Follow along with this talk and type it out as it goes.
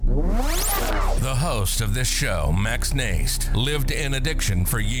host of this show, Max Nast, lived in addiction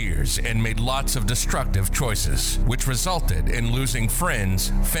for years and made lots of destructive choices, which resulted in losing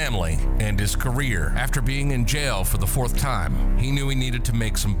friends, family, and his career. After being in jail for the fourth time, he knew he needed to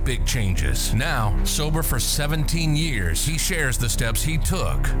make some big changes. Now, sober for 17 years, he shares the steps he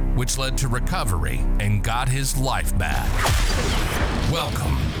took, which led to recovery and got his life back.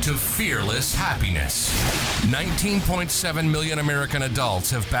 Welcome to Fearless Happiness. 19.7 million American adults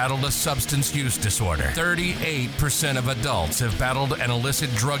have battled a substance use disorder. 38% of adults have battled an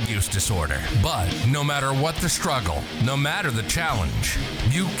illicit drug use disorder. But no matter what the struggle, no matter the challenge,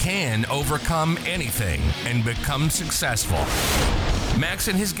 you can overcome anything and become successful. Max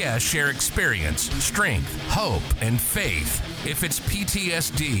and his guests share experience, strength, hope, and faith. If it's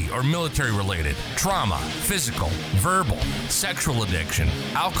PTSD or military-related, trauma, physical, verbal, sexual addiction,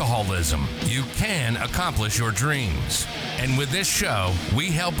 alcoholism, you can accomplish your dreams. And with this show, we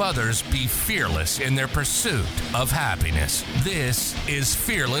help others be fearless in their pursuit of happiness. This is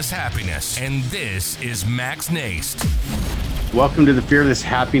Fearless Happiness, and this is Max Nast. Welcome to the Fearless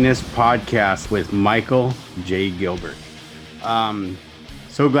Happiness podcast with Michael J. Gilbert.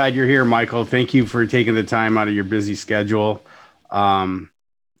 So glad you're here, Michael. Thank you for taking the time out of your busy schedule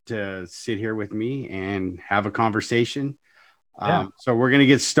to sit here with me and have a conversation. So we're going to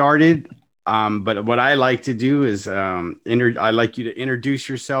get started. But what I like to do is I like you to introduce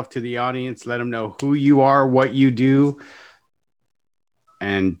yourself to the audience, let them know who you are, what you do,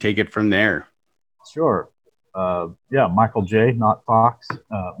 and take it from there. Sure. Michael J., not Fox.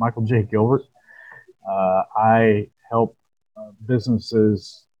 Michael J. Gilbert. I help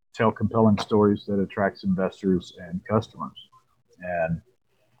businesses tell compelling stories that attracts investors and customers. And,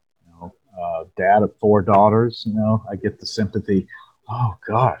 dad of 4 daughters, I get the sympathy. Oh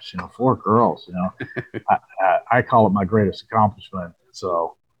gosh, 4 girls, I call it my greatest accomplishment.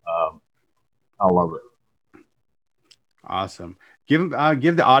 So, I love it. Awesome. Give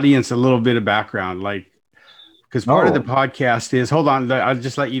the audience a little bit of background, because part of the podcast is, hold on, I'll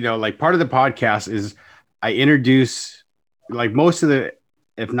just let you know, part of the podcast is I introduce, most of the,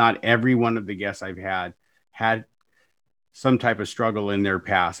 if not every one of the guests I've had some type of struggle in their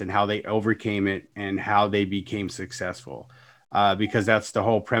past and how they overcame it and how they became successful. Because that's the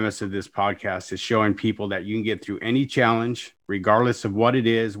whole premise of this podcast, is showing people that you can get through any challenge, regardless of what it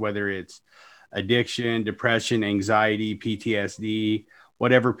is, whether it's addiction, depression, anxiety, PTSD,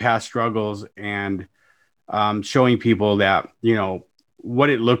 whatever past struggles, and showing people that,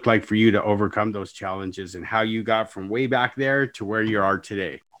 what it looked like for you to overcome those challenges and how you got from way back there to where you are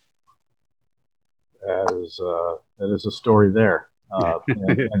today. That is a story there.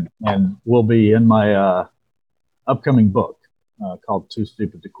 And will be in my upcoming book called Too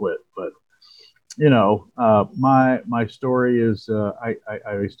Stupid to Quit. But, my story is, I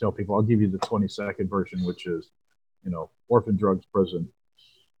always tell people, I'll give you the 20-second version, which is, orphan drugs prison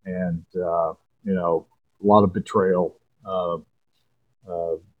and, a lot of betrayal,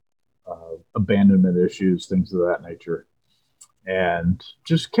 abandonment issues, things of that nature, and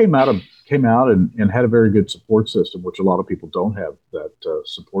just came out and had a very good support system, which a lot of people don't have that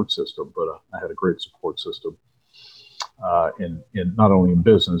support system. But I had a great support system in not only in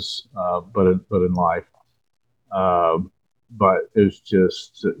business but in life. But it's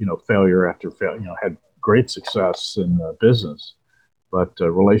just failure after failure. Had great success in business, but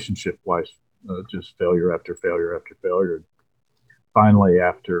relationship wise, just failure after failure after failure. Finally,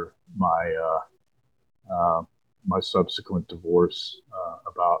 after my my subsequent divorce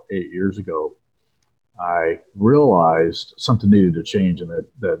about 8 years ago, I realized something needed to change, and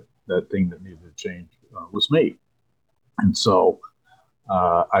that thing that needed to change was me. And so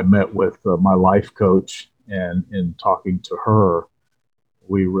I met with my life coach, and in talking to her,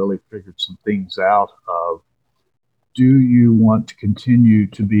 we really figured some things out of, do you want to continue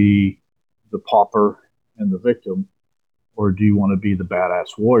to be the pauper and the victim, or do you want to be the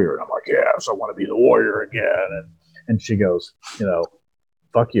badass warrior? And I'm like, yes, I want to be the warrior again. And she goes,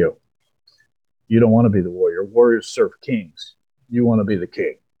 fuck you. You don't want to be the warrior. Warriors serve kings. You want to be the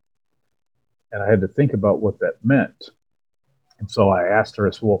king. And I had to think about what that meant. And so I asked her,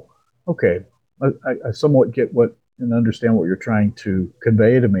 I said, well, okay, I somewhat get and understand what you're trying to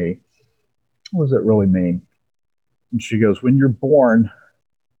convey to me. What does that really mean? And she goes, when you're born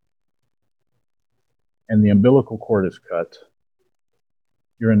and the umbilical cord is cut,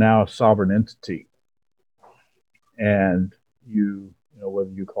 you're now a sovereign entity. And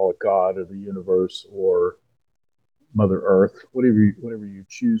whether you call it God or the universe or Mother Earth, whatever you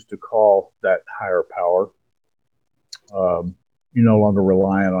choose to call that higher power, you're no longer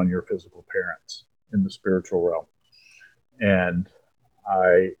reliant on your physical parents in the spiritual realm. And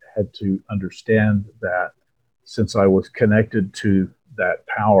I had to understand that since I was connected to that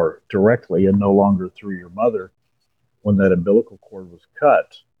power directly and no longer through your mother, when that umbilical cord was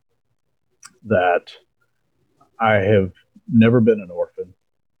cut, that I have never been an orphan.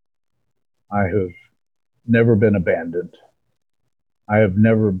 I have never been abandoned. I have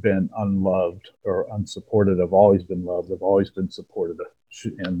never been unloved or unsupported. I've always been loved. I've always been supported,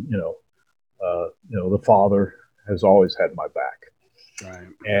 and the Father has always had my back. Right.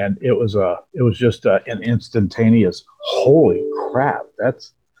 And it was just an instantaneous, holy crap,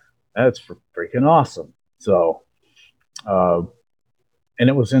 that's freaking awesome. So, and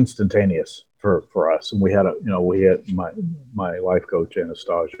it was instantaneous for us. And we had my life coach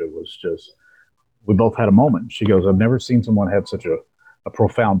Anastasia was just, we both had a moment. She goes, I've never seen someone have such a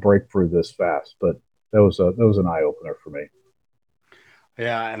profound breakthrough this fast, but that was an eye opener for me.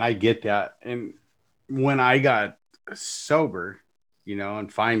 Yeah. And I get that. And when I got sober,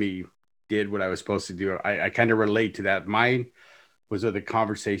 and finally did what I was supposed to do, I kind of relate to that. Mine was with a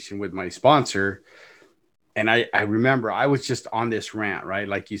conversation with my sponsor. And I remember I was just on this rant, right?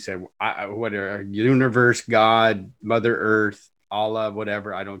 Like you said, whatever, universe, God, Mother Earth, Allah,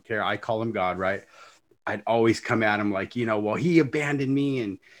 whatever, I don't care. I call him God, right? I'd always come at him like, well, he abandoned me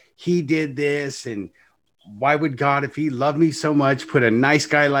and he did this. And why would God, if he loved me so much, put a nice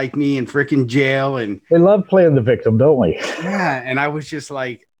guy like me in freaking jail? And we love playing the victim, don't we? Yeah. And I was just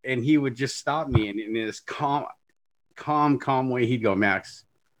like, and he would just stop me. And in this calm way, he'd go, Max,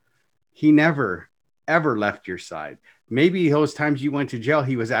 he never, ever left your side. Maybe those times you went to jail,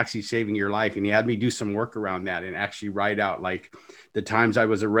 he was actually saving your life. And he had me do some work around that and actually write out like the times I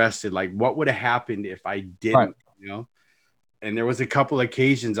was arrested, like what would have happened if I didn't, right. And there was a couple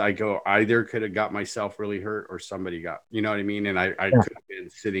occasions I go, either could have got myself really hurt or somebody got, you know what I mean? And I could have been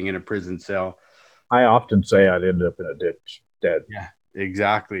sitting in a prison cell. I often say I'd end up in a ditch dead. Yeah,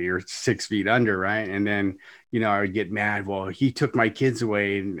 exactly. Or 6 feet under. Right. And then, I would get mad. Well, he took my kids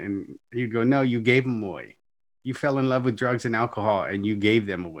away, and he'd go, no, you gave them away. You fell in love with drugs and alcohol and you gave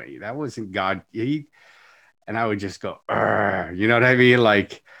them away. That wasn't God. And I would just go, you know what I mean?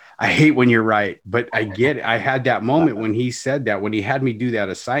 Like, I hate when you're right, but I get it. I had that moment when he said that, when he had me do that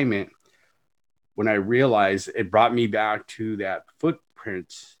assignment, when I realized it brought me back to that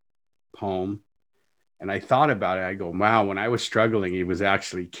Footprints poem. And I thought about it. I go, wow, when I was struggling, he was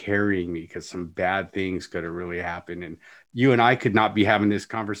actually carrying me because some bad things could have really happened. And you and I could not be having this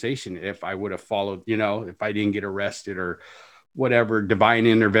conversation if I would have followed, if I didn't get arrested or whatever divine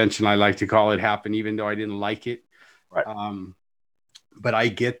intervention, I like to call it, happened, even though I didn't like it. Right. But I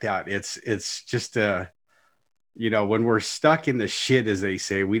get that. It's just when we're stuck in the shit, as they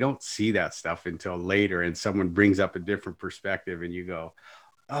say, we don't see that stuff until later. And someone brings up a different perspective and you go,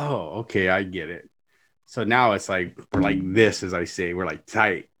 oh, okay, I get it. So now it's like, we're like this, as I say, we're like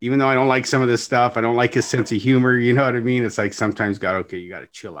tight. Even though I don't like some of this stuff, I don't like his sense of humor. You know what I mean? It's like sometimes, God, okay, you got to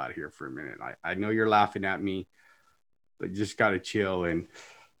chill out here for a minute. I know you're laughing at me, but just got to chill. And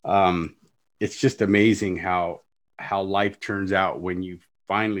it's just amazing how life turns out when you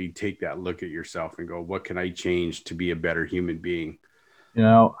finally take that look at yourself and go, what can I change to be a better human being? I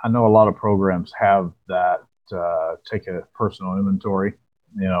know a lot of programs have that, take a personal inventory.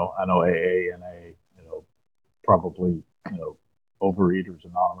 I know AA and probably, Overeaters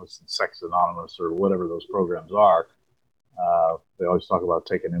Anonymous and Sex Anonymous or whatever those programs are. They always talk about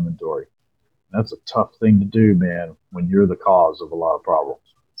taking inventory. And that's a tough thing to do, man, when you're the cause of a lot of problems.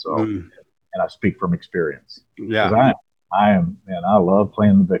 So, and I speak from experience. Yeah. I love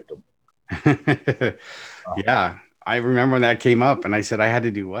playing the victim. Yeah. I remember when that came up and I said, I had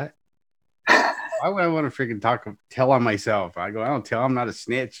to do what? Why would I want to freaking tell on myself? I go, I don't tell. I'm not a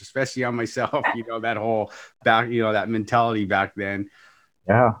snitch, especially on myself. That whole back, that mentality back then.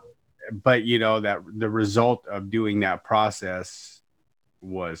 Yeah. But that the result of doing that process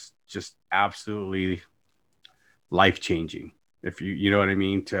was just absolutely life-changing. If you know what I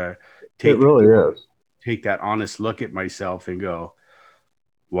mean, to take, it really is. Take that honest look at myself and go,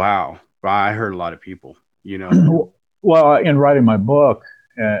 wow, I hurt a lot of people, Well, in writing my book,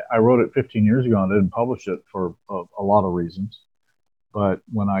 I wrote it 15 years ago and didn't publish it for a lot of reasons. But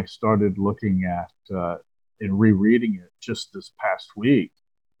when I started looking at and rereading it just this past week,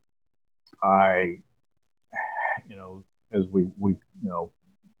 I, as we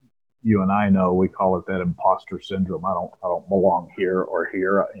you and I know, we call it that imposter syndrome. I don't belong here or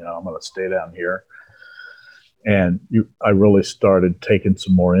here. I'm going to stay down here. And I really started taking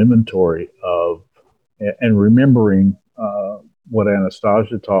some more inventory of and remembering what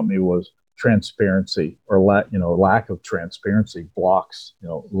Anastasia taught me was transparency, or lack of transparency blocks,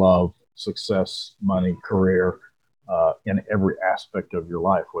 love, success, money, career, in every aspect of your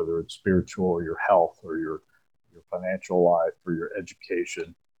life, whether it's spiritual or your health or your financial life or your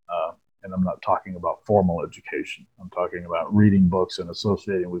education. And I'm not talking about formal education. I'm talking about reading books and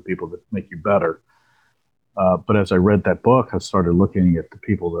associating with people that make you better. But as I read that book, I started looking at the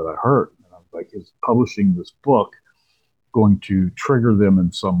people that I hurt. And I was like, is publishing this book going to trigger them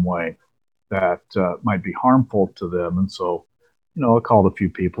in some way that might be harmful to them? And so, I called a few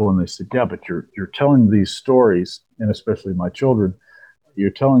people and they said, yeah, but you're telling these stories, and especially my children, you're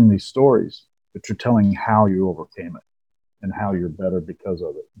telling these stories, but you're telling how you overcame it and how you're better because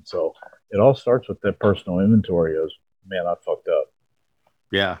of it. And so it all starts with that personal inventory of, man, I fucked up.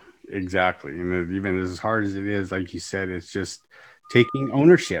 Yeah, exactly. And even as hard as it is, like you said, it's just taking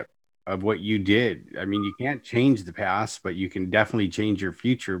ownership of what you did. I mean, you can't change the past, but you can definitely change your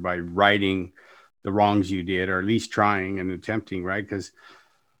future by righting the wrongs you did, or at least trying and attempting, right? Because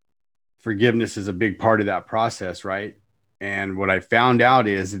forgiveness is a big part of that process, right? And what I found out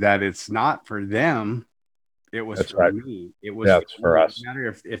is that it's not for them. It was That's for right. me. It was It's for me. us. No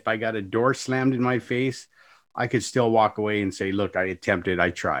matter if I got a door slammed in my face, I could still walk away and say, look, I attempted,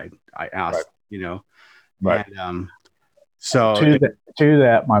 I tried, I asked, Right. Right. And so to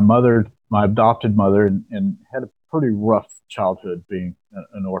that, my adopted mother, and had a pretty rough childhood, being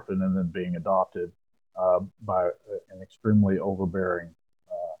an orphan and then being adopted by an extremely overbearing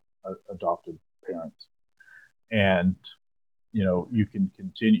adopted parents. And you can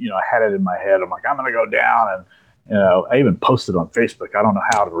continue. I had it in my head. I'm like, I'm going to go down, and I even posted on Facebook. I don't know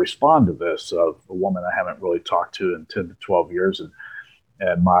how to respond to this of a woman I haven't really talked to in 10 to 12 years,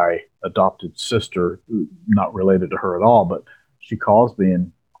 and my adopted sister, not related to her at all, but she calls me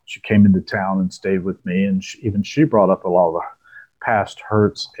and she came into town and stayed with me, and she brought up a lot of the past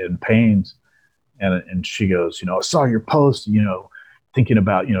hurts and pains, and she goes, I saw your post, thinking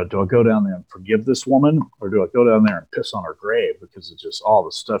about, do I go down there and forgive this woman, or do I go down there and piss on her grave, because it's just all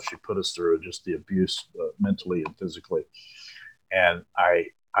the stuff she put us through, just the abuse mentally and physically. And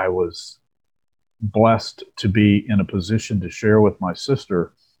I was blessed to be in a position to share with my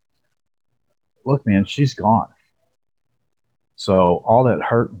sister, look, man, she's gone. So all that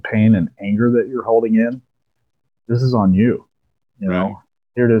hurt and pain and anger that you're holding in, this is on you. Right.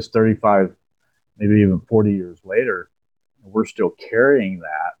 Here it is 35, maybe even 40 years later, and we're still carrying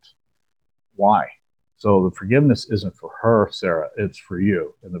that. Why? So the forgiveness isn't for her, Sarah, it's for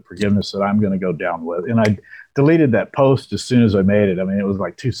you. And the forgiveness that I'm going to go down with. And I deleted that post as soon as I made it. I mean, it was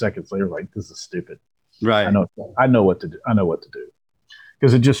like 2 seconds later, like, this is stupid. Right. I know what to do. I know what to do.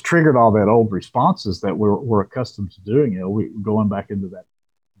 Because it just triggered all that old responses that we're accustomed to doing. We're going back into that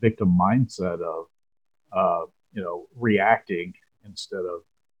victim mindset of, reacting instead of,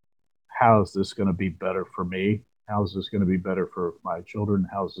 how is this going to be better for me? How is this going to be better for my children?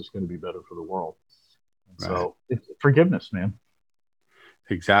 How is this going to be better for the world? And so it's forgiveness, man.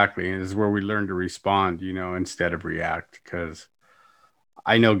 Exactly. And this is where we learn to respond, instead of react. Because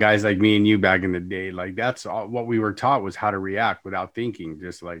I know guys like me and you back in the day, like that's all what we were taught, was how to react without thinking.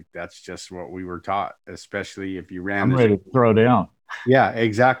 Just like, that's just what we were taught, especially if you ran. I'm ready to throw down. Yeah,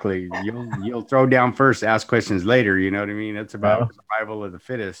 exactly. You'll throw down first, ask questions later. You know what I mean? It's about survival of the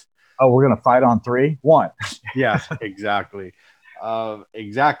fittest. Oh, we're going to fight on 3, 1. Yeah, exactly.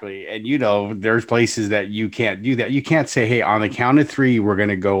 Exactly. And, there's places that you can't do that. You can't say, hey, on the count of 3, we're going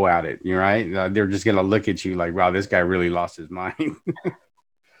to go at it. You're right. They're just going to look at you like, wow, this guy really lost his mind.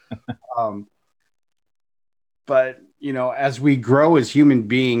 But, as we grow as human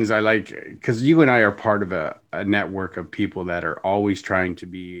beings, because you and I are part of a network of people that are always trying to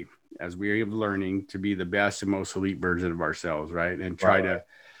be, as we are learning, to be the best and most elite version of ourselves, right? And try to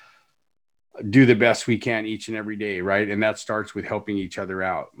do the best we can each and every day, right? And that starts with helping each other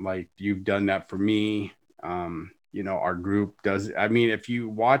out. Like, you've done that for me. Our group does. I mean, if you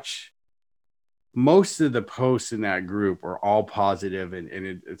watch, most of the posts in that group are all positive, and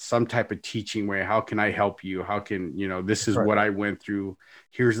it's some type of teaching way. How can I help you? How can, this is what I went through.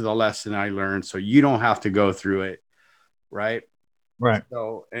 Here's the lesson I learned, so you don't have to go through it. Right. Right.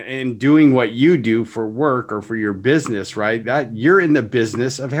 So, and doing what you do for work or for your business, right? That you're in the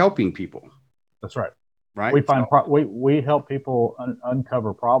business of helping people. That's right. Right. We find we help people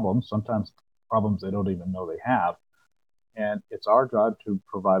uncover problems, sometimes problems they don't even know they have. And it's our job to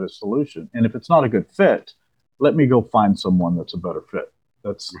provide a solution. And if it's not a good fit, let me go find someone that's a better fit.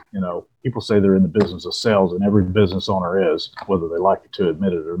 That's, people say they're in the business of sales, and every business owner is, whether they like to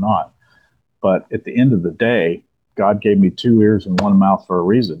admit it or not. But at the end of the day, God gave me 2 ears and 1 mouth for a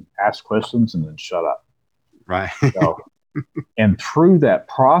reason. Ask questions and then shut up. Right. And through that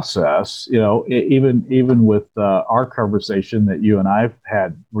process, even with our conversation that you and I've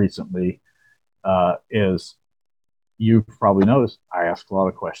had recently, is you've probably noticed I ask a lot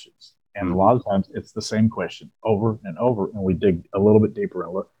of questions. And Mhm. a lot of times it's the same question over and over, and we dig a little bit deeper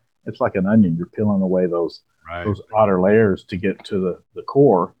and look. It's like an onion. You're peeling away Right. those outer layers to get to the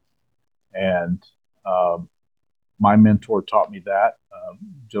core. And um, my mentor taught me that. A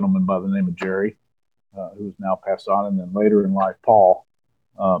gentleman by the name of Jerry, who's now passed on, and then later in life, Paul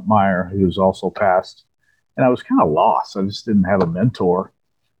Meyer, who's also passed. And I was kind of lost. I just didn't have a mentor.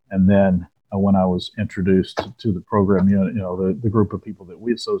 And then when I was introduced to the program, the group of people that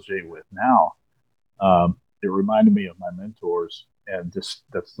we associate with now, it reminded me of my mentors, and just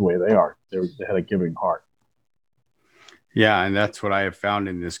that's the way they are. They had a giving heart. Yeah, and that's what I have found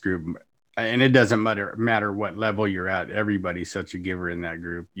in this group. And it doesn't matter what level you're at. Everybody's such a giver in that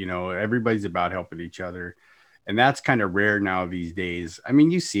group. Everybody's about helping each other. And that's kind of rare now these days. I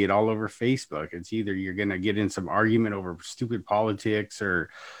mean, you see it all over Facebook. It's either you're going to get in some argument over stupid politics or,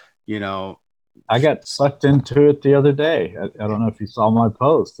 you know, I got sucked into it the other day. I don't know if you saw my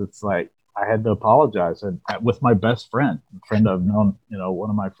post. It's like I had to apologize and with my best friend, a friend I've known, one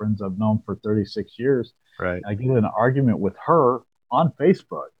of my friends I've known for 36 years. right. I get in an argument with her on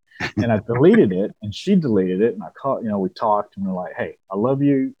Facebook, and I deleted it, and she deleted it. And I called, we talked, and we're like, "Hey, I love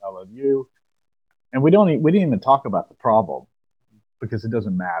you, and we didn't even talk about the problem because it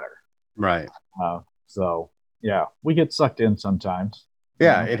doesn't matter." Right. So yeah, we get sucked in sometimes.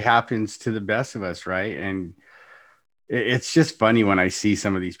 Yeah, it happens to the best of us, right? And it's just funny when I see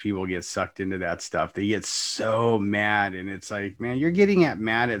some of these people get sucked into that stuff. They get so mad, and it's like, man, you're getting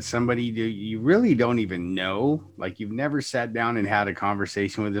mad at somebody you really don't even know. Like, you've never sat down and had a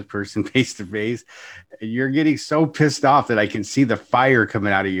conversation with this person face to face. You're getting so pissed off that I can see the fire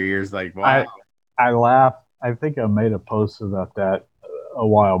coming out of your ears. Like, wow. I laugh. I think I made a post about that a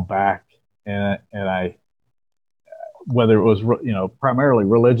while back, and I, whether it was primarily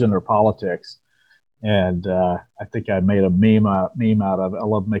religion or politics. And I think I made a meme out of it. I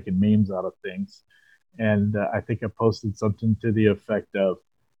love making memes out of things. And I think I posted something to the effect of,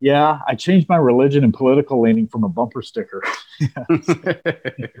 yeah, I changed my religion and political leaning from a bumper sticker. Right.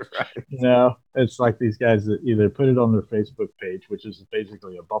 It's like these guys that either put it on their Facebook page, which is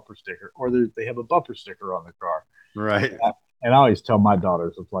basically a bumper sticker, or they have a bumper sticker on their car. Right. And I always tell my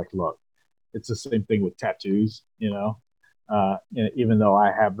daughters, it's like, look, it's the same thing with tattoos, even though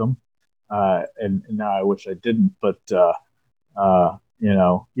I have them. And now I wish I didn't, but you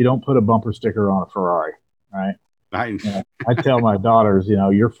don't put a bumper sticker on a Ferrari, right? I tell my daughters,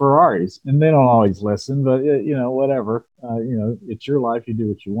 you're Ferraris, and they don't always listen, but whatever. It's your life; you do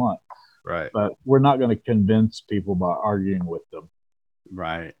what you want. Right. But we're not going to convince people by arguing with them.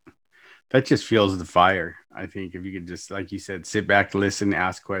 Right. That just fuels the fire. I think if you could just, like you said, sit back, listen,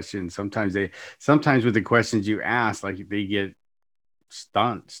 ask questions. Sometimes with the questions you ask, like they get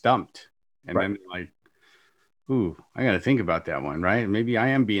stumped. And right. Then like, ooh, I got to think about that one, right? Maybe I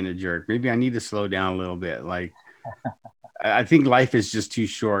am being a jerk. Maybe I need to slow down a little bit. Like, I think life is just too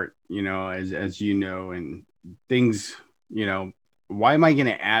short, as you know, and things, why am I going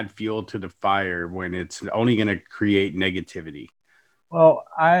to add fuel to the fire when it's only going to create negativity? Well,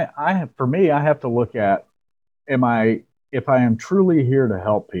 I have to look at, if I am truly here to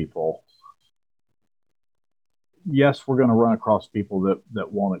help people, yes, we're going to run across people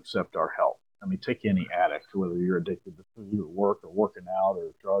that won't accept our help. I mean, take any addict, whether you're addicted to food or work or working out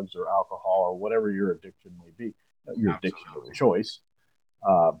or drugs or alcohol or whatever your addiction may be, your addiction of choice.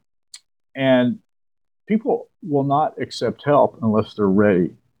 And people will not accept help unless they're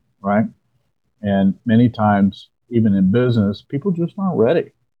ready, right? And many times, even in business, people just aren't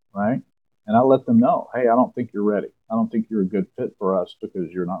ready, right? And I let them know, hey, I don't think you're ready. I don't think you're a good fit for us because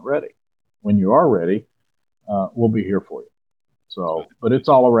you're not ready. When you are ready, we'll be here for you. So, but it's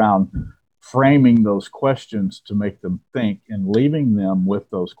all around framing those questions to make them think and leaving them with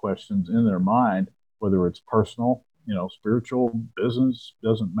those questions in their mind, whether it's personal, spiritual, business,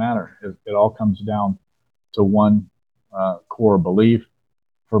 doesn't matter. It all comes down to one core belief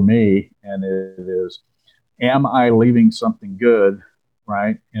for me, and it is, am I leaving something good,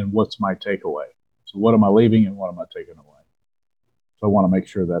 right? And what's my takeaway? So what am I leaving and what am I taking away? So I want to make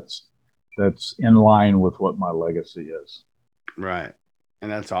sure that's in line with what my legacy is. Right.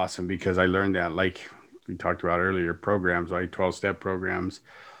 And that's awesome, because I learned that, like we talked about earlier, programs, like 12-step programs.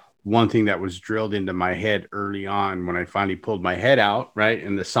 One thing that was drilled into my head early on when I finally pulled my head out, right,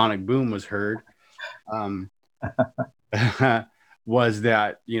 and the sonic boom was heard, was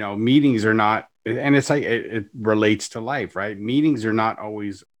that, meetings are not, and it's like, it relates to life, right? Meetings are not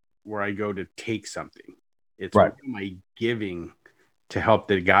always where I go to take something. It's right. What am I giving to help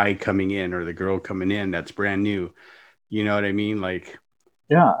the guy coming in or the girl coming in that's brand new? You know what I mean? Like,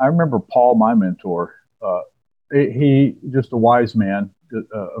 yeah, I remember Paul, my mentor, he just a wise man,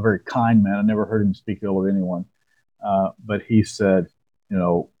 a very kind man. I never heard him speak ill of anyone. But he said, you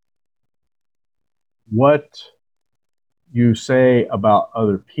know, what you say about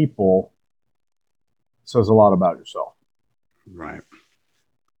other people says a lot about yourself. Right.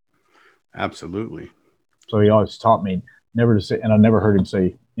 Absolutely. So he always taught me never to say, and I never heard him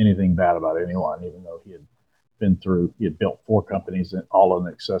say anything bad about anyone, even though he had built 4 companies, all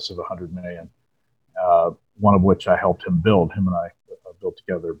in excess of 100 million. One of which I helped him build. Him and I built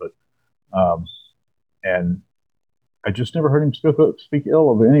together, and I just never heard him speak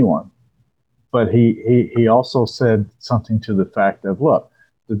ill of anyone. But he also said something to the fact of, look,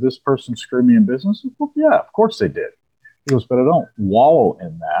 did this person screw me in business? Well, yeah, of course they did. He goes, but I don't wallow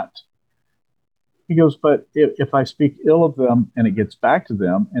in that. He goes, but if I speak ill of them and it gets back to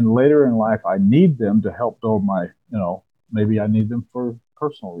them, and later in life I need them to help build my, maybe I need them for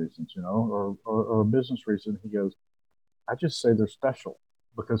personal reasons, or a business reason. He goes, I just say they're special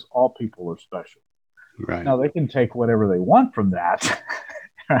because all people are special. Right. Now they can take whatever they want from that,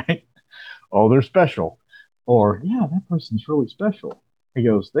 right? Oh, they're special. Or, yeah, that person's really special. He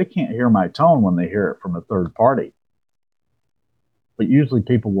goes, they can't hear my tone when they hear it from a third party. But usually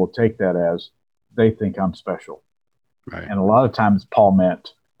people will take that as they think I'm special. Right. And a lot of times Paul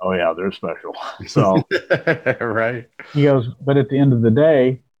meant, oh, yeah, they're special. So, right. He goes, but at the end of the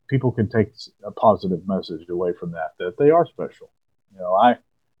day, people can take a positive message away from that they are special.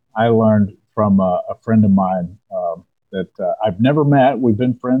 I learned from a friend of mine that I've never met. We've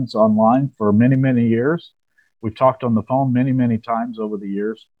been friends online for many, many years. We've talked on the phone many, many times over the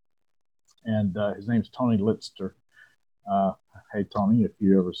years. And his name's Tony Litster. Hey, Tony, if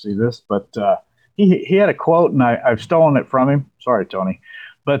you ever see this. But he had a quote, and I've stolen it from him. Sorry, Tony.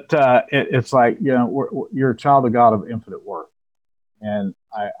 But it's like, you're a child of God of infinite worth. And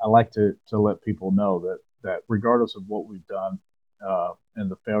I like to let people know that regardless of what we've done and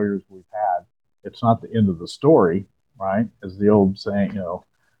the failures we've had, it's not the end of the story, right? As the old saying,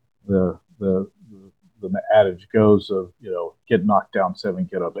 the adage goes of, get knocked down 7,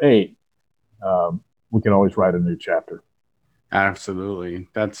 get up 8. We can always write a new chapter. Absolutely.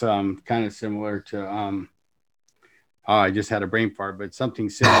 That's kind of similar to I just had a brain fart, but something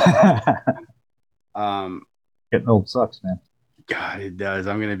similar. Getting old sucks, man. God, it does.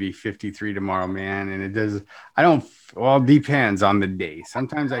 I'm going to be 53 tomorrow, man. And it does. It depends on the day.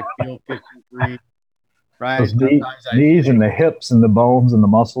 Sometimes I feel 53, right? Those knees and the hips and the bones and the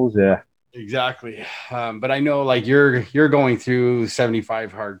muscles. Yeah, exactly. But I know like you're going through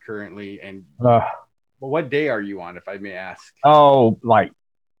 75 hard currently. And but what day are you on, if I may ask? Oh, like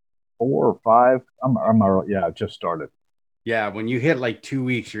 4 or 5. I just started. Yeah. When you hit like 2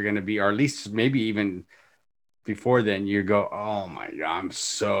 weeks, you're going to be, or at least maybe even before then, you go, oh my God, I'm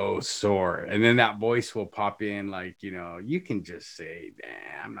so sore. And then that voice will pop in like, you can just say,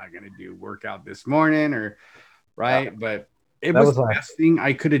 damn, I'm not going to do workout this morning or right. Yeah. But it was the best thing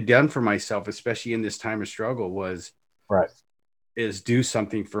I could have done for myself, especially in this time of struggle is do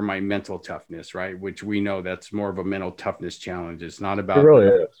something for my mental toughness, right? Which we know that's more of a mental toughness challenge. It's not about, it really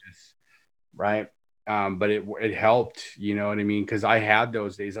is. Right. But it helped, you know what I mean? Cause I had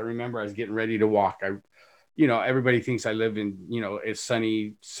those days. I remember I was getting ready to walk. Everybody thinks I live in, it's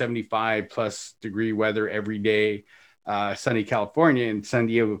sunny 75 plus degree weather every day, sunny California in San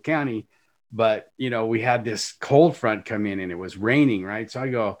Diego County. But, we had this cold front come in and it was raining, right? So I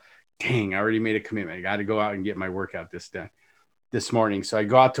go, dang, I already made a commitment. I got to go out and get my workout this morning. So I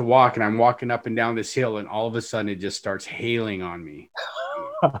go out to walk and I'm walking up and down this hill and all of a sudden it just starts hailing on me.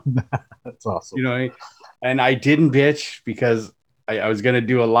 That's awesome. And I didn't bitch because I was going to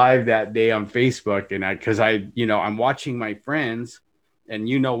do a live that day on Facebook and I'm watching my friends and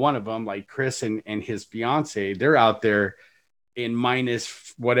one of them like Chris and his fiance, they're out there in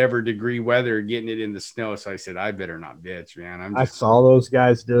minus whatever degree weather, getting it in the snow. So I said, I better not bitch, man. I saw those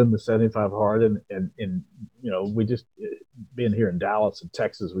guys doing the 75 hard and we just being here in Dallas and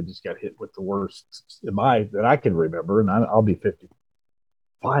Texas, we just got hit with the worst that I can remember. And I'll be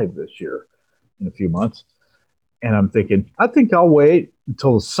 55 this year in a few months. And I'm thinking, I think I'll wait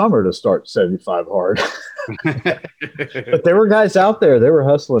until the summer to start 75 hard. But there were guys out there. They were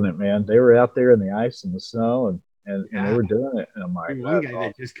hustling it, man. They were out there in the ice and the snow, and they were doing it. And I'm like, one guy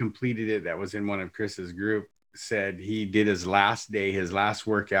that just completed it, that was in one of Chris's group, said he did his last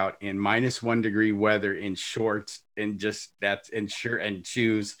workout in -1 degree weather in shorts and shirt and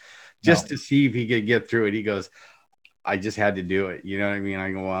shoes, just to see if he could get through it. He goes, I just had to do it. You know what I mean?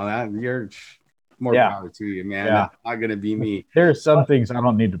 I go, well, you're more power to you, man. Yeah. That's not going to be me. There's some things I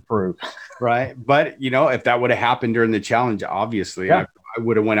don't need to prove. Right. But, if that would have happened during the challenge, obviously, I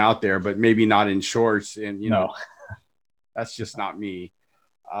would have went out there, but maybe not in shorts. And, you No. know, that's just not me.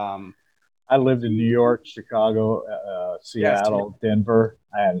 I lived in New York, Chicago, Seattle, Denver,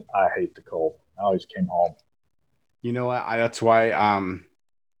 and I hate the cold. I always came home. You know what? That's why,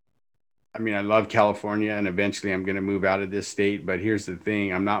 I mean, I love California and eventually I'm going to move out of this state. But here's the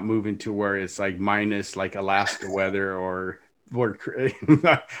thing. I'm not moving to where it's like minus like Alaska weather or where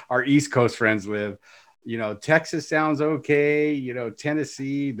our East Coast friends live. You know, Texas sounds okay. You know,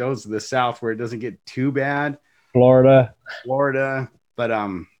 Tennessee, those are the South where it doesn't get too bad. Florida.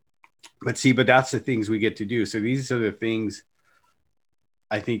 But see, but that's the things we get to do. So these are the things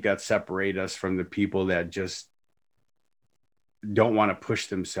I think that separate us from the people that just don't want to push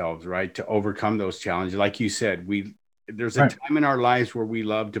themselves, right, to overcome those challenges. Like you said, there's a time in our lives where we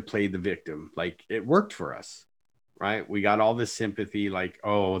love to play the victim. Like it worked for us, right? We got all this sympathy, like,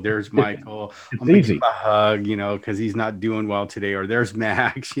 oh, there's Michael. It's I'm gonna easy. give him a hug, you know, because he's not doing well today. Or there's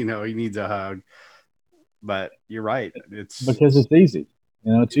Max, you know, he needs a hug. But you're right. It's because it's easy.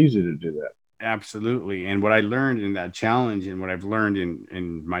 You know, it's easy to do that. Absolutely. And what I learned in that challenge and what I've learned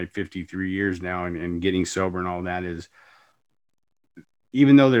in my 53 years now and getting sober and all that is,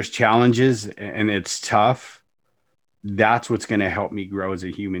 even though there's challenges and it's tough, that's what's going to help me grow as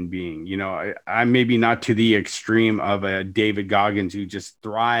a human being. You know, I'm maybe not to the extreme of a David Goggins who just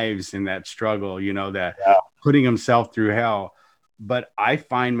thrives in that struggle, you know, that putting himself through hell. But I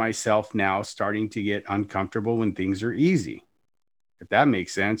find myself now starting to get uncomfortable when things are easy. If that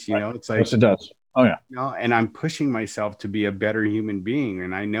makes sense, you know, it's like, yes, it does. Oh yeah. You know, and I'm pushing myself to be a better human being.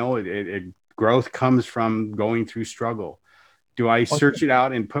 And I know growth comes from going through struggle. Do I search it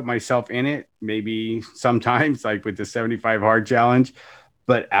out and put myself in it? Maybe sometimes, like with the 75 hard challenge,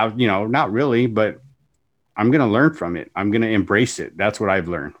 but you know, not really, but I'm going to learn from it. I'm going to embrace it. That's what I've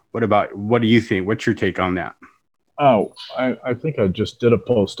learned. What do you think? What's your take on that? Oh, I think I just did a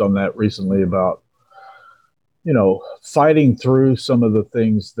post on that recently about, you know, fighting through some of the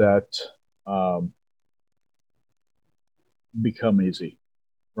things that become easy,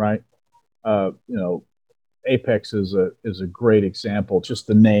 right? You know, Apex is a great example, just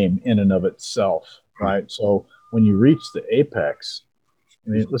the name in and of itself, right? So when you reach the apex,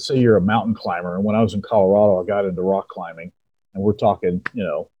 I mean, let's say you're a mountain climber. And when I was in Colorado, I got into rock climbing, and we're talking, you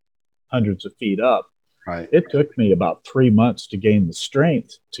know, hundreds of feet up. Right. It took me about 3 months to gain the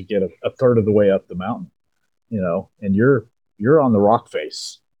strength to get a third of the way up the mountain, you know, and you're on the rock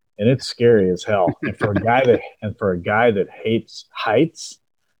face, and it's scary as hell. And for a guy that hates heights,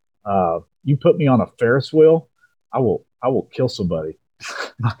 you put me on a Ferris wheel, I will kill somebody.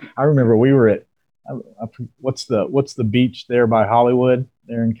 I remember we were at what's the beach there by Hollywood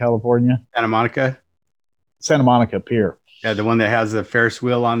there in California? Santa Monica Pier. Yeah, the one that has the Ferris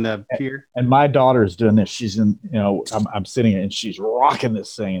wheel on the pier. And my daughter's doing this. She's in, you know, I'm sitting and she's rocking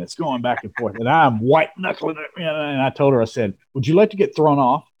this thing and it's going back and forth. And I'm white knuckling it. And I told her, I said, would you like to get thrown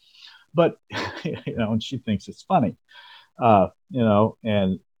off? But, you know, and she thinks it's funny, you know,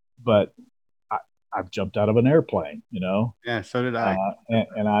 but I've jumped out of an airplane, you know? Yeah, so did I.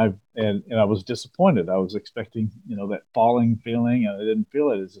 And I was disappointed. I was expecting, you know, that falling feeling, and I didn't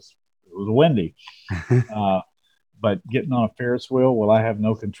feel it. It was windy. But getting on a Ferris wheel, well, I have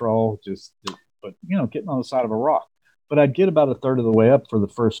no control. But you know, getting on the side of a rock. But I'd get about a third of the way up for the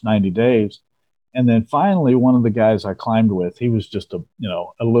first 90 days. And then finally, one of the guys I climbed with, he was just a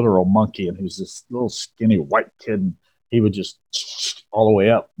literal monkey. And he was this little skinny white kid. And he would just all the way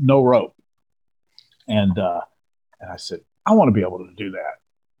up, no rope. And I said, I want to be able to do that.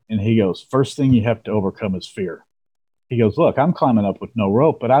 And he goes, first thing you have to overcome is fear. He goes, look, I'm climbing up with no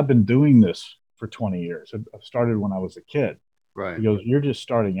rope, but I've been doing this for 20 years. I started when I was a kid. Right. He goes, you're just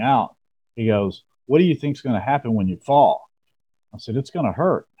starting out. He goes, what do you think is going to happen when you fall? I said, it's going to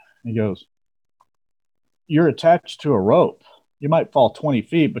hurt. He goes, you're attached to a rope. You might fall 20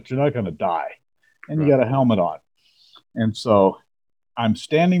 feet, but you're not going to die. And you got a helmet on. And so I'm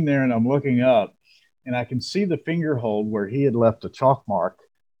standing there and I'm looking up and I can see the finger hold where he had left a chalk mark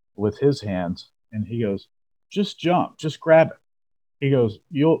with his hands. And he goes, just jump, just grab it. He goes,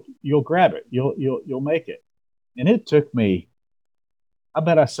 you'll grab it. You'll make it. And it took me, I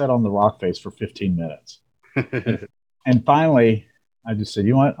bet I sat on the rock face for 15 minutes. And finally, I just said,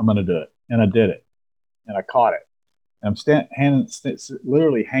 you know what? I'm going to do it. And I did it. And I caught it. And I'm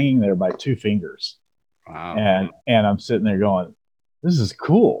literally hanging there by 2 fingers. Wow. And I'm sitting there going, this is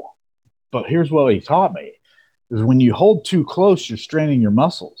cool. But here's what he taught me is when you hold too close, you're straining your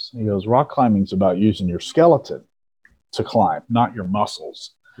muscles. He goes, rock climbing is about using your skeleton to climb, not your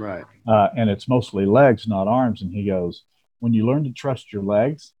muscles. Right. And it's mostly legs, not arms. And he goes, when you learn to trust your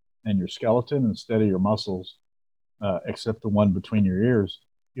legs and your skeleton instead of your muscles, except the one between your ears,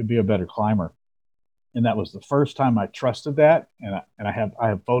 you'll be a better climber. And that was the first time I trusted that. And I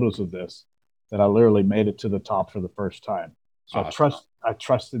have photos of this, that I literally made it to the top for the first time. So Awesome. I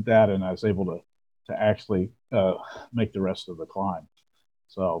trusted that, and I was able to actually make the rest of the climb.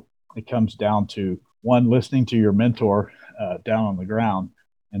 So it comes down to, one, listening to your mentor down on the ground,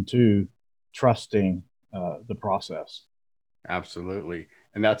 and two, trusting the process. Absolutely.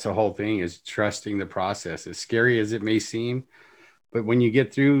 And that's the whole thing, is trusting the process. As scary as it may seem, but when you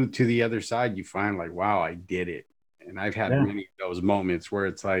get through to the other side, you find like, wow, I did it. And I've had Yeah. many of those moments where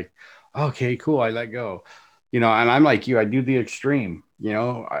it's like, okay, cool, I let go. And I'm like you, I do the extreme.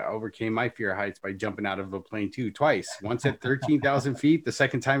 I overcame my fear of heights by jumping out of a plane twice, once at 13,000 feet, the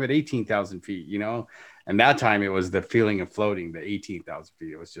second time at 18,000 feet, and that time it was the feeling of floating, the 18,000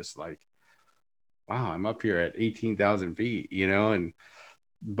 feet. It was just like, wow, I'm up here at 18,000 feet,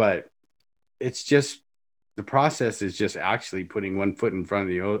 but it's just, the process is just actually putting one foot in front of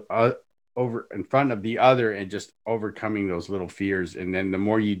the other, and just overcoming those little fears. And then the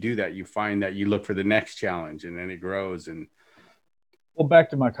more you do that, you find that you look for the next challenge, and then it grows. And well, back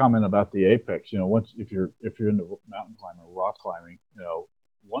to my comment about the apex, once, if you're into mountain climbing or rock climbing,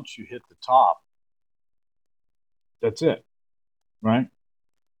 once you hit the top, that's it, right?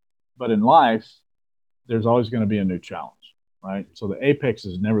 But in life, there's always going to be a new challenge, right? So the apex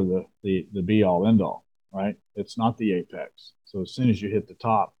is never the be all end all, right? It's not the apex. So as soon as you hit the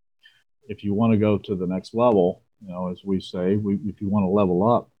top, if you want to go to the next level, as we say, if you want to level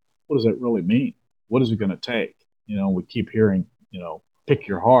up, what does that really mean? What is it going to take? We keep hearing, pick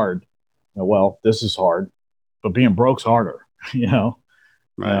your hard. Well, this is hard, but being broke's harder,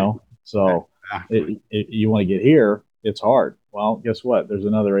 right. So Exactly. you want to get here, it's hard. Well, guess what? There's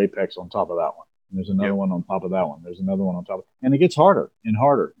another apex on top of that one. And there's another Yep. one on top of that one. There's another one on top. And it gets harder and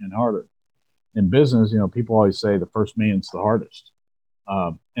harder and harder. In business, people always say the first million's the hardest.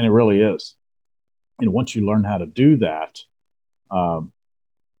 And it really is. And once you learn how to do that, um,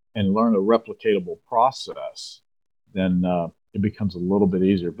 and learn a replicatable process, then it becomes a little bit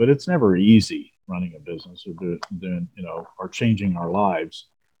easier. But it's never easy running a business or doing or changing our lives.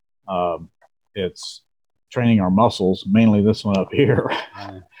 It's training our muscles, mainly this one up here,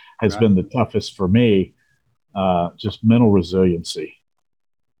 has been the toughest for me. Just mental resiliency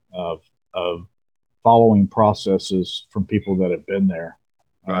of following processes from people that have been there.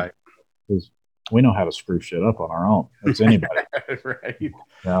 Right. Because we know how to screw shit up on our own. It's anybody. Right.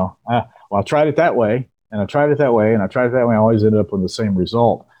 Well, I tried it that way, and I tried it that way, and I tried it that way. I always ended up with the same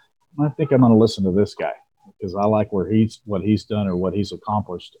result. I think I'm going to listen to this guy because I like what he's done or what he's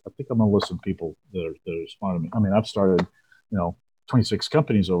accomplished. I think I'm going to listen to people that are smarter than me. I mean, I've started, 26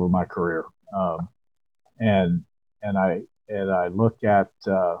 companies over my career, and I look at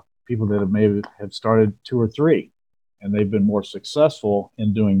people that have started 2 or 3, and they've been more successful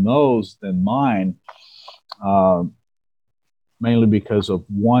in doing those than mine, mainly because of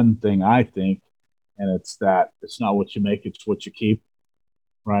one thing, I think, and it's that it's not what you make, it's what you keep,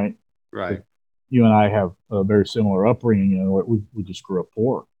 right? Right. You and I have a very similar upbringing. We just grew up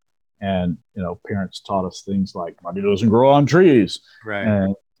poor, and parents taught us things like money doesn't grow on trees, Right.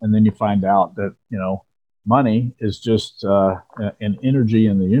 And then you find out that money is just an energy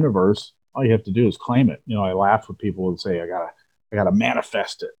in the universe. All you have to do is claim it. I laugh with people and say, I gotta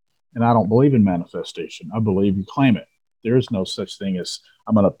manifest it. And I don't believe in manifestation. I believe you claim it. There is no such thing as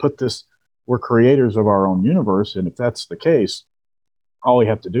I'm going to put this. We're creators of our own universe. And if that's the case, all we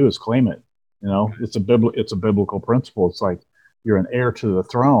have to do is claim it. It's a biblical principle. It's like you're an heir to the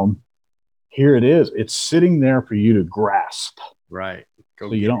throne. Here it is. It's sitting there for you to grasp. Right.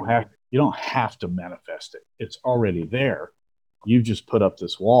 So you don't have to manifest it. It's already there. You've just put up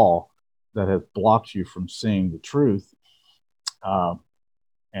this wall that has blocked you from seeing the truth.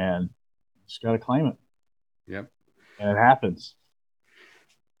 And you just got to claim it. Yep. And it happens.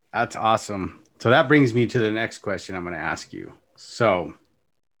 That's awesome. So that brings me to the next question I'm going to ask you. So,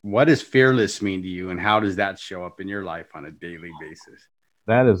 what does fearless mean to you, and how does that show up in your life on a daily basis?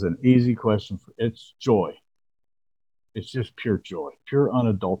 That is an easy question. It's joy. It's just pure joy, pure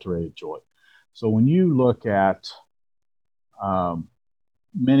unadulterated joy. So when you look at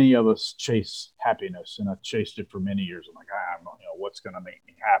many of us chase happiness, and I've chased it for many years. I'm like, what's going to make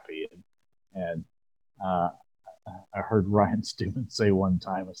me happy? And I heard Ryan Stewman say one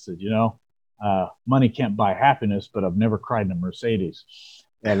time, I said, money can't buy happiness, but I've never cried in a Mercedes.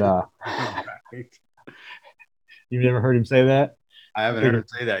 And you've never heard him say that? I haven't heard him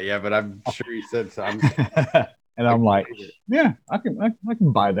say that yet, but I'm sure he said something. And I'm like, yeah, I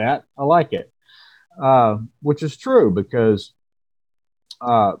can buy that. I like it. Which is true, because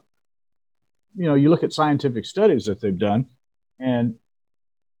you look at scientific studies that they've done, and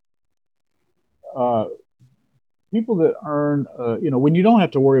uh, people that earn, when you don't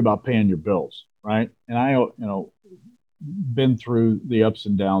have to worry about paying your bills, right? And I, been through the ups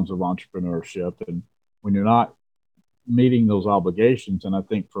and downs of entrepreneurship, and when you're not meeting those obligations, and I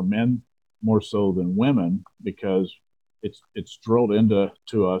think for men more so than women, because it's drilled into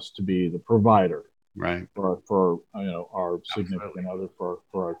to us to be the provider, right, for our significant other, for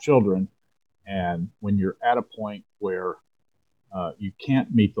our children. And when you're at a point where you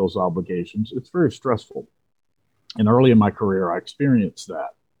can't meet those obligations, it's very stressful. And early in my career, I experienced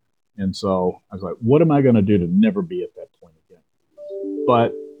that. And so I was like, what am I going to do to never be at that point again?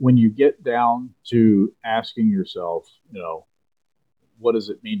 But when you get down to asking yourself, what does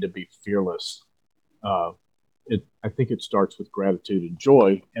it mean to be fearless? I think it starts with gratitude and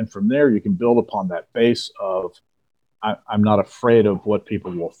joy. And from there, you can build upon that base of, I'm not afraid of what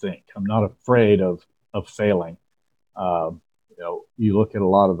people will think. I'm not afraid of failing. You look at a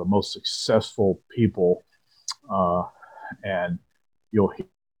lot of the most successful people, and you'll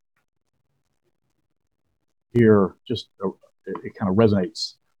hear just it kind of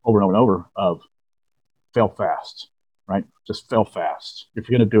resonates over and over and over of fail fast, right? Just fail fast. If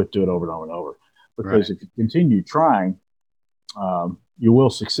you're going to do it over and over and over. Because if you continue trying, you will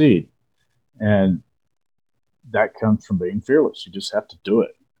succeed. And that comes from being fearless. You just have to do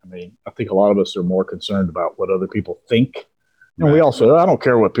it. I mean, I think a lot of us are more concerned about what other people think. And we also, I don't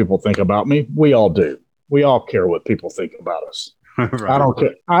care what people think about me. We all do. We all care what people think about us. Right.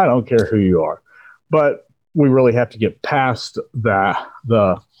 I don't care who you are. But we really have to get past that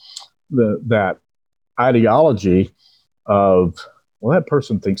that ideology of, well, that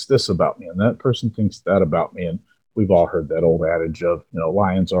person thinks this about me and that person thinks that about me. And we've all heard that old adage of,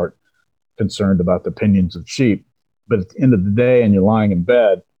 lions aren't concerned about the opinions of sheep. But at the end of the day, and you're lying in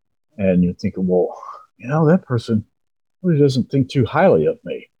bed and you're thinking, well, that person really doesn't think too highly of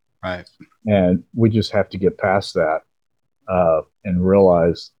me. Right. And we just have to get past that and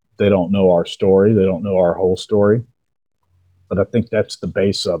realize they don't know our story. They don't know our whole story. But I think that's the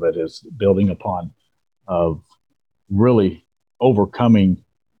base of it, is building upon of really overcoming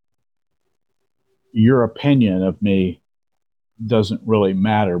your opinion of me doesn't really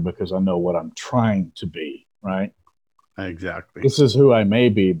matter, because I know what I'm trying to be, right? Exactly. This is who I may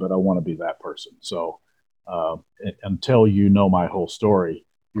be, but I want to be that person. So until you know my whole story,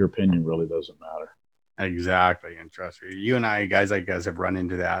 your opinion really doesn't matter. Exactly. And trust me, you and I guys have run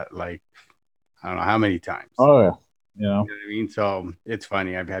into that, like, I don't know how many times. Oh, yeah. You know what I mean? So it's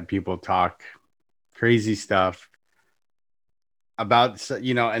funny. I've had people talk crazy stuff about,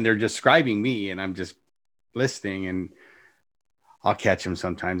 and they're describing me, and I'm just listening, and I'll catch them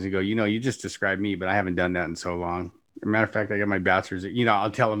sometimes and go, you just described me, but I haven't done that in so long. As a matter of fact, I got my bachelor's,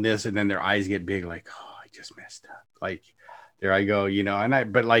 I'll tell them this, and then their eyes get big, like, oh, I just messed up. Like, there I go,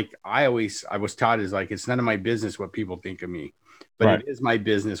 but like, I was taught is like, it's none of my business what people think of me, but right. It is my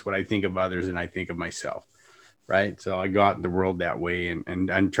business what I think of others and I think of myself. Right. So I go out in the world that way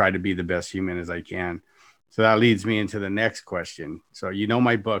and try to be the best human as I can. So that leads me into the next question. So,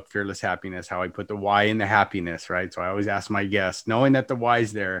 my book, Fearless Happiness, how I put the why in the happiness, right? So I always ask my guests, knowing that the why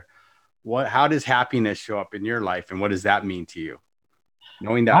is there, how does happiness show up in your life? And what does that mean to you?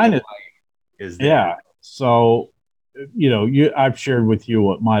 Knowing that why is there. Yeah. So, I've shared with you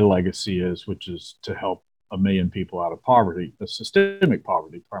what my legacy is, which is to help 1 million people out of poverty, systemic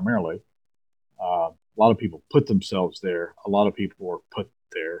poverty primarily. A lot of people put themselves there. A lot of people were put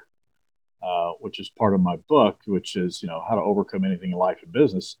there, which is part of my book, which is, how to overcome anything in life and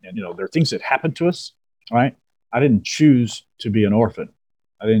business. And, there are things that happen to us, right? I didn't choose to be an orphan.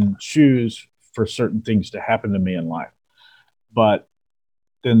 I didn't choose for certain things to happen to me in life. But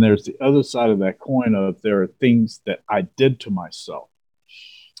then there's the other side of that coin of, there are things that I did to myself,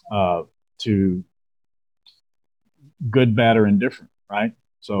 to good, bad, or indifferent, right?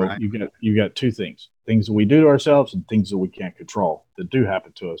 So right. you got two things that we do to ourselves and things that we can't control that do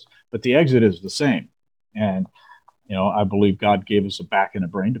happen to us. But the exit is the same. And, I believe God gave us a back and a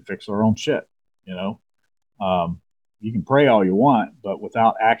brain to fix our own shit. You can pray all you want, but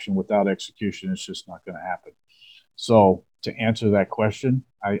without action, without execution, it's just not going to happen. So to answer that question,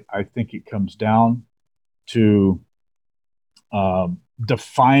 I think it comes down to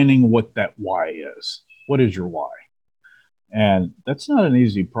defining what that why is. What is your why? And that's not an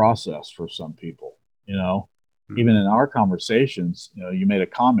easy process for some people, Even in our conversations, you made a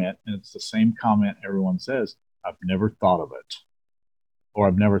comment, and it's the same comment everyone says, I've never thought of it, or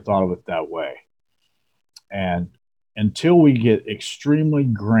I've never thought of it that way. And until we get extremely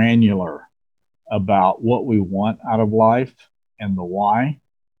granular about what we want out of life and the why,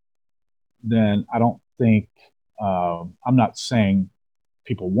 then I don't think, I'm not saying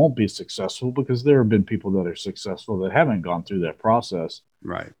people won't be successful, because there have been people that are successful that haven't gone through that process.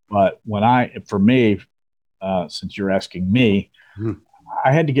 Right. But for me, since you're asking me, Mhm.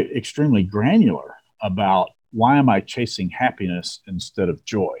 I had to get extremely granular about why am I chasing happiness instead of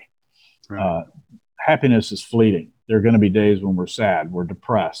joy? Right. Happiness is fleeting. There are going to be days when we're sad, we're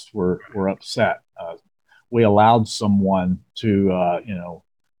depressed, we're upset. We allowed someone to,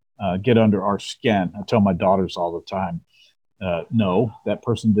 get under our skin. I tell my daughters all the time, no, that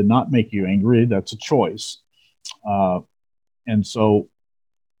person did not make you angry. That's a choice. Uh, and so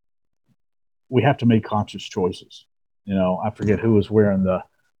we have to make conscious choices. I forget who was wearing the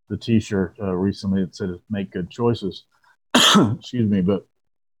T-shirt recently that said "Make good choices." Excuse me, but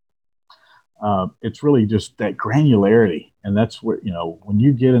it's really just that granularity, and that's where when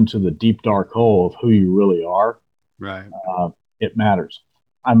you get into the deep dark hole of who you really are, Right. it matters.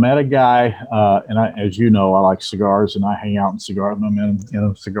 I met a guy, and as you know, I like cigars, and I hang out in cigar. I'm in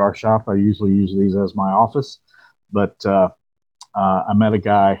a cigar shop. I usually use these as my office, but I met a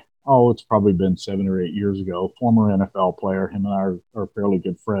guy. Oh, it's probably been 7 or 8 years ago. Former NFL player. Him and I are fairly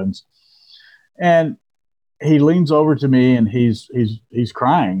good friends, and he leans over to me and he's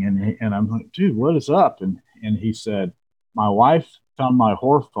crying, and I'm like, dude, what is up? And he said, my wife found my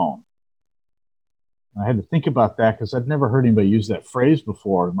whore phone. I had to think about that because I'd never heard anybody use that phrase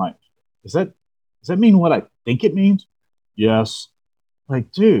before. I'm like, is that does that mean what I think it means? Yes.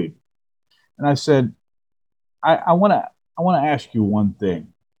 Like, dude. And I said, I want to ask you one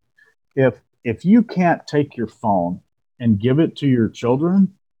thing. If you can't take your phone and give it to your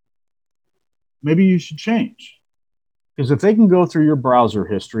children, maybe you should change. Because if they can go through your browser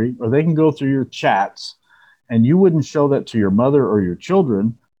history or they can go through your chats and you wouldn't show that to your mother or your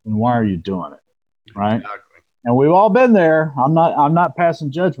children, then why are you doing it? Right. Exactly. And we've all been there. I'm not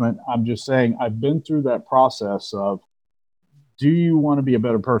passing judgment. I'm just saying I've been through that process of, do you want to be a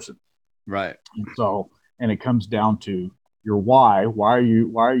better person? Right. And it comes down to your why. Why are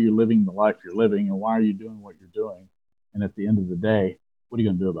you living the life you're living, and why are you doing what you're doing? And at the end of the day, what are you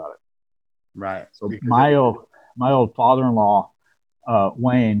going to do about it? Right. So my old father-in-law,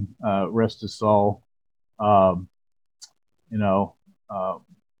 Wayne, rest his soul, um, you know, uh,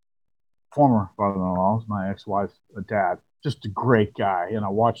 former father-in-law, is my ex-wife's dad, just a great guy. And I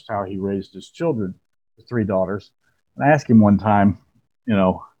watched how he raised his children, the three daughters. And I asked him one time, you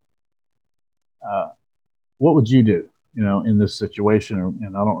know, uh, what would you do, in this situation?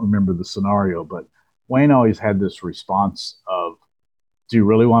 And I don't remember the scenario, but Wayne always had this response of, do you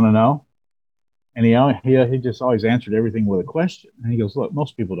really want to know? And he just always answered everything with a question. And he goes, look,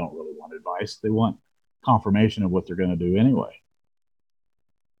 most people don't really want advice. They want confirmation of what they're going to do anyway.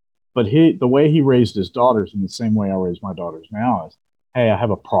 But the way he raised his daughters in the same way I raise my daughters now is, hey, I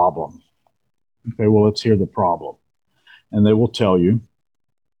have a problem. Okay, well, let's hear the problem. And they will tell you,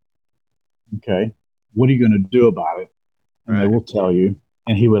 okay, what are you going to do about it? And They will tell you.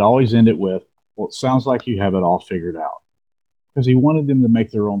 And he would always end it with, well, it sounds like you have it all figured out. Because he wanted them to make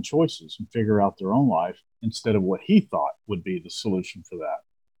their own choices and figure out their own life instead of what he thought would be the solution for that.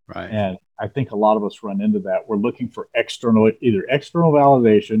 Right. And I think a lot of us run into that. We're looking for either external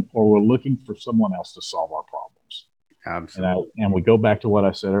validation, or we're looking for someone else to solve our problems. Absolutely. And we go back to what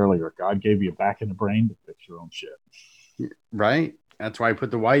I said earlier. God gave you a back in the brain to fix your own shit. Right. That's why I put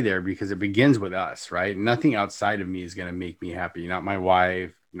the why there, because it begins with us, right? Nothing outside of me is going to make me happy. Not my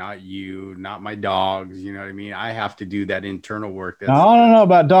wife, not you, not my dogs. You know what I mean? I have to do that internal work. I don't know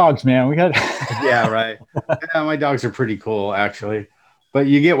about dogs, man. We got yeah, right. Yeah, my dogs are pretty cool, actually. But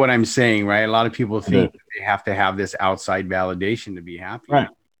you get what I'm saying, right? A lot of people think they have to have this outside validation to be happy. Right.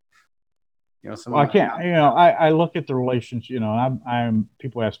 Well, I can't. I look at the relationship. I'm.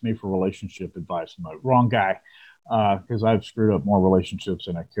 People ask me for relationship advice. I'm like, wrong guy, because I've screwed up more relationships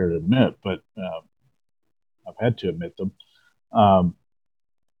than I care to admit. But I've had to admit them.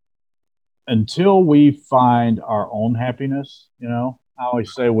 Until we find our own happiness, I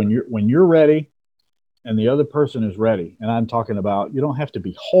always say when you're ready, and the other person is ready, and I'm talking about, you don't have to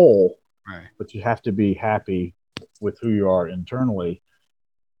be whole, right, but you have to be happy with who you are internally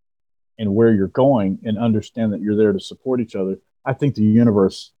and where you're going, and understand that you're there to support each other. I think the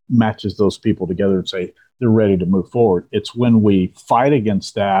universe matches those people together and say they're ready to move forward. It's when we fight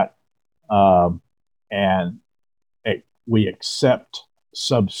against that, and we accept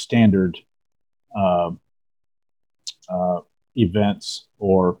substandard events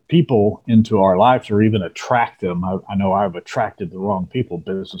or people into our lives, or even attract them. I know I've attracted the wrong people,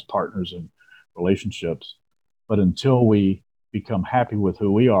 business partners and relationships. But until we become happy with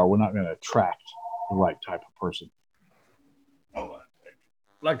who we are, we're not going to attract the right type of person.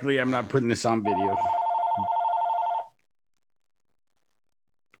 Luckily, I'm not putting this on video.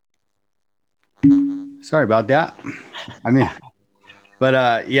 Sorry about that. I mean,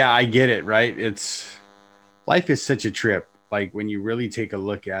 but yeah, I get it, right? Life is such a trip. Like when you really take a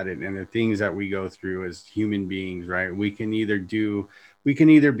look at it and the things that we go through as human beings, right? We can either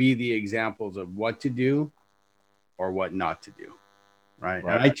be the examples of what to do or what not to do, right?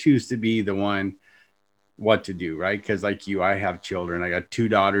 And I choose to be the one what to do, right? Because like you, I have children. I got 2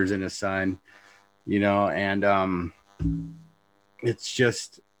 daughters and a son, and it's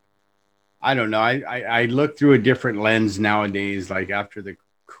just, I don't know. I look through a different lens nowadays. Like after the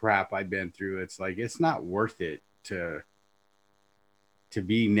crap I've been through, it's like it's not worth it to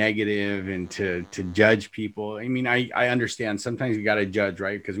be negative and to judge people. I mean, I understand sometimes we got to judge,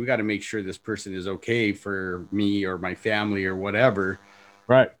 right? Because we got to make sure this person is okay for me or my family or whatever.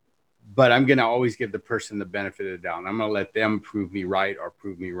 Right. But I'm going to always give the person the benefit of the doubt. I'm going to let them prove me right or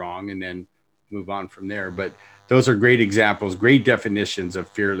prove me wrong and then move on from there. But those are great examples, great definitions of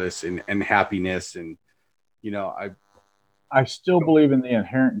fearless and happiness. And, I still believe in the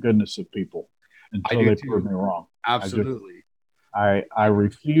inherent goodness of people until they prove me wrong. Absolutely. I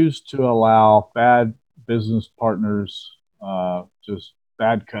refuse to allow bad business partners, just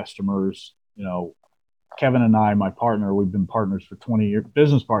bad customers. Kevin and I, my partner, we've been partners for 20 years,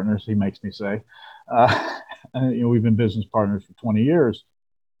 business partners, he makes me say. We've been business partners for 20 years.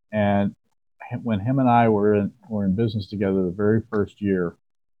 And when him and I were in business together the very first year,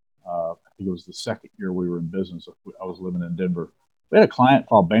 I think it was the second year we were in business, I was living in Denver. We had a client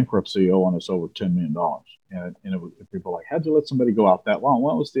file bankruptcy owing us over $10 million. And people were like, how'd you let somebody go out that long?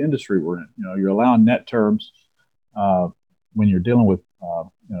 Well, it was the industry we're in. You're allowing net terms when you're dealing with,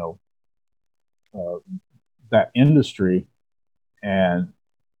 that industry. And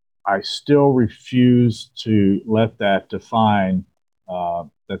I still refuse to let that define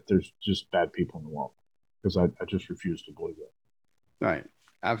that there's just bad people in the world, because I just refuse to believe it. Right.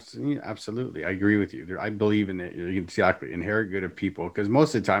 Absolutely. I agree with you. I believe in it. Exactly. Inherent good of people. Because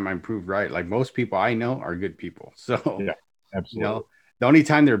most of the time I'm proved right. Like most people I know are good people. So, yeah, absolutely. The only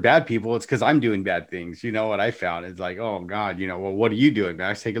time they're bad people, it's because I'm doing bad things. What I found is like, oh God, well, what are you doing,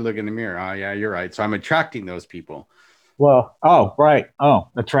 Max? Take a look in the mirror. Oh yeah, you're right. So I'm attracting those people. Well, right.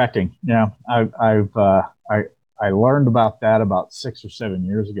 Attracting. Yeah. I learned about that about 6 or 7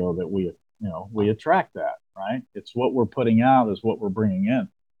 years ago, that we attract that. Right. It's what we're putting out is what we're bringing in.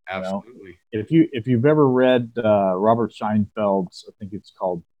 Absolutely. If you've ever read Robert Scheinfeld's, I think it's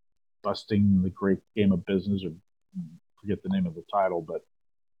called Busting the Great Game of Business, or forget the name of the title, but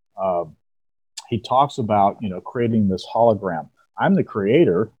he talks about, creating this hologram. I'm the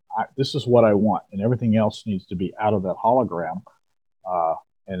creator. This is what I want, and everything else needs to be out of that hologram.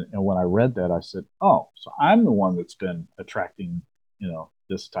 And when I read that, I said, oh, so I'm the one that's been attracting,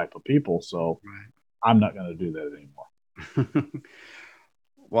 this type of people. So right. I'm not going to do that anymore.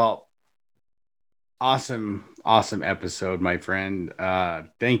 Well, awesome episode, my friend.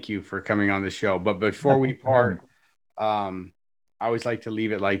 Thank you for coming on the show. But before we part, I always like to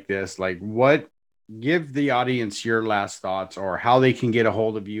leave it like this. Like, give the audience your last thoughts, or how they can get a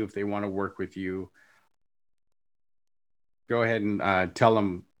hold of you if they want to work with you. Go ahead and tell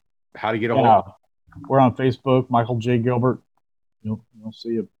them how to get a hold of you. We're on Facebook, Michael J. Gilbert. You'll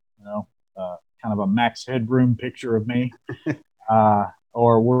see kind of a Max Headroom picture of me.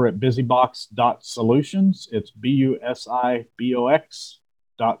 Or we're at busybox.solutions. It's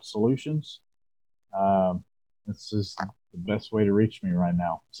BUSIBOX.solutions. This is the best way to reach me right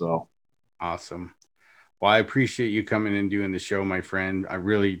now. So awesome. Well, I appreciate you coming and doing the show, my friend. I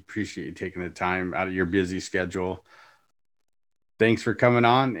really appreciate you taking the time out of your busy schedule. Thanks for coming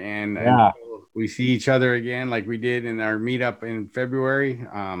on. And we see each other again like we did in our meetup in February.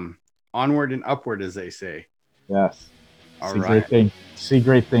 Onward and upward, as they say. Yes. All right. See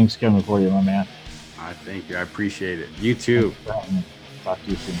great things coming for you, my man. Thank you. I appreciate it. You too. Talk to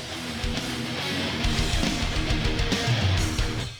you soon.